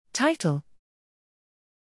Title: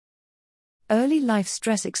 Early life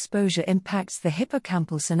stress exposure impacts the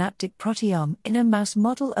hippocampal synaptic proteome in a mouse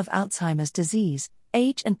model of Alzheimer's disease,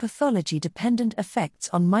 age and pathology-dependent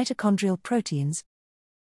effects on mitochondrial proteins.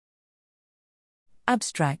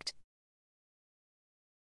 Abstract: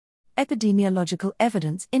 Epidemiological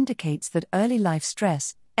evidence indicates that early life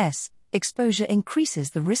stress exposure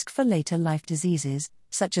increases the risk for later life diseases,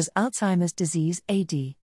 such as Alzheimer's disease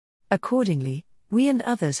 (AD). Accordingly, we and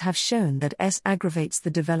others have shown that aggravates the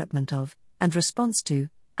development of, and response to,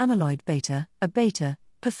 amyloid beta, A-beta,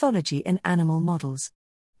 pathology in animal models.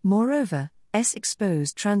 Moreover,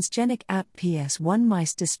 exposed transgenic APS1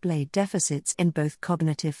 mice displayed deficits in both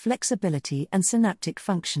cognitive flexibility and synaptic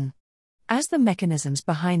function. As the mechanisms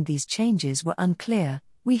behind these changes were unclear,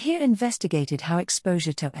 we here investigated how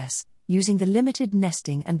exposure to using the limited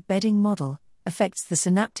nesting and bedding model, affects the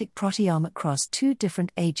synaptic proteome across two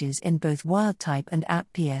different ages in both wild-type and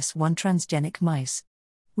APS1 transgenic mice.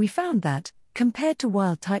 We found that, compared to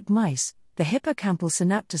wild-type mice, the hippocampal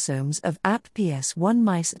synaptosomes of APS1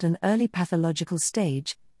 mice at an early pathological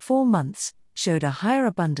stage, 4 months, showed a higher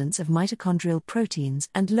abundance of mitochondrial proteins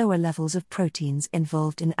and lower levels of proteins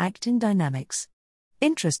involved in actin dynamics.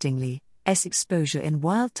 Interestingly, exposure in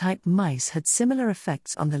wild-type mice had similar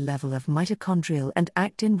effects on the level of mitochondrial and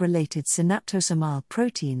actin-related synaptosomal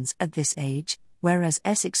proteins at this age, whereas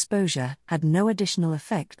exposure had no additional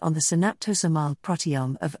effect on the synaptosomal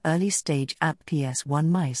proteome of early-stage APS1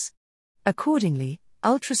 mice. Accordingly,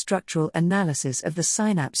 ultrastructural analysis of the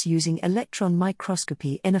synapse using electron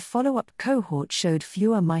microscopy in a follow-up cohort showed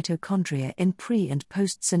fewer mitochondria in pre- and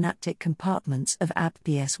post-synaptic compartments of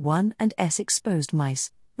APS1 and exposed mice,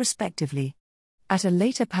 respectively. At a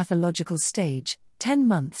later pathological stage, 10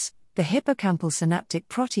 months, the hippocampal synaptic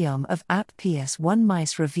proteome of APS1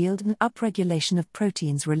 mice revealed an upregulation of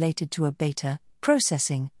proteins related to A-beta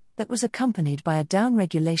processing that was accompanied by a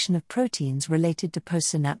downregulation of proteins related to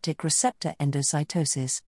postsynaptic receptor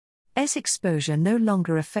endocytosis. Exposure no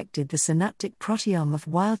longer affected the synaptic proteome of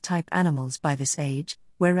wild-type animals by this age,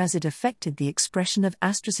 whereas it affected the expression of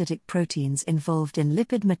astrocytic proteins involved in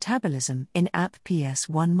lipid metabolism in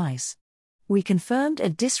APS1 mice. We confirmed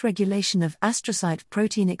a dysregulation of astrocyte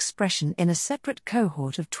protein expression in a separate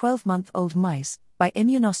cohort of 12-month-old mice by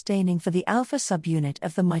immunostaining for the alpha subunit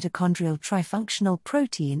of the mitochondrial trifunctional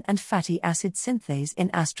protein and fatty acid synthase in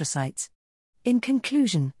astrocytes. In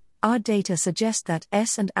conclusion, our data suggest that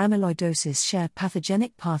and amyloidosis share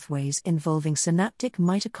pathogenic pathways involving synaptic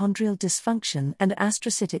mitochondrial dysfunction and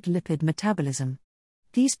astrocytic lipid metabolism.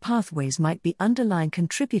 These pathways might be underlying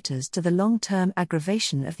contributors to the long-term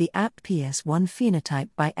aggravation of the APS1 phenotype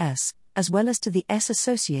by as well as to the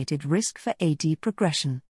associated risk for AD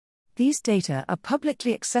progression. These data are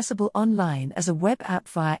publicly accessible online as a web app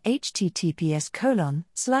via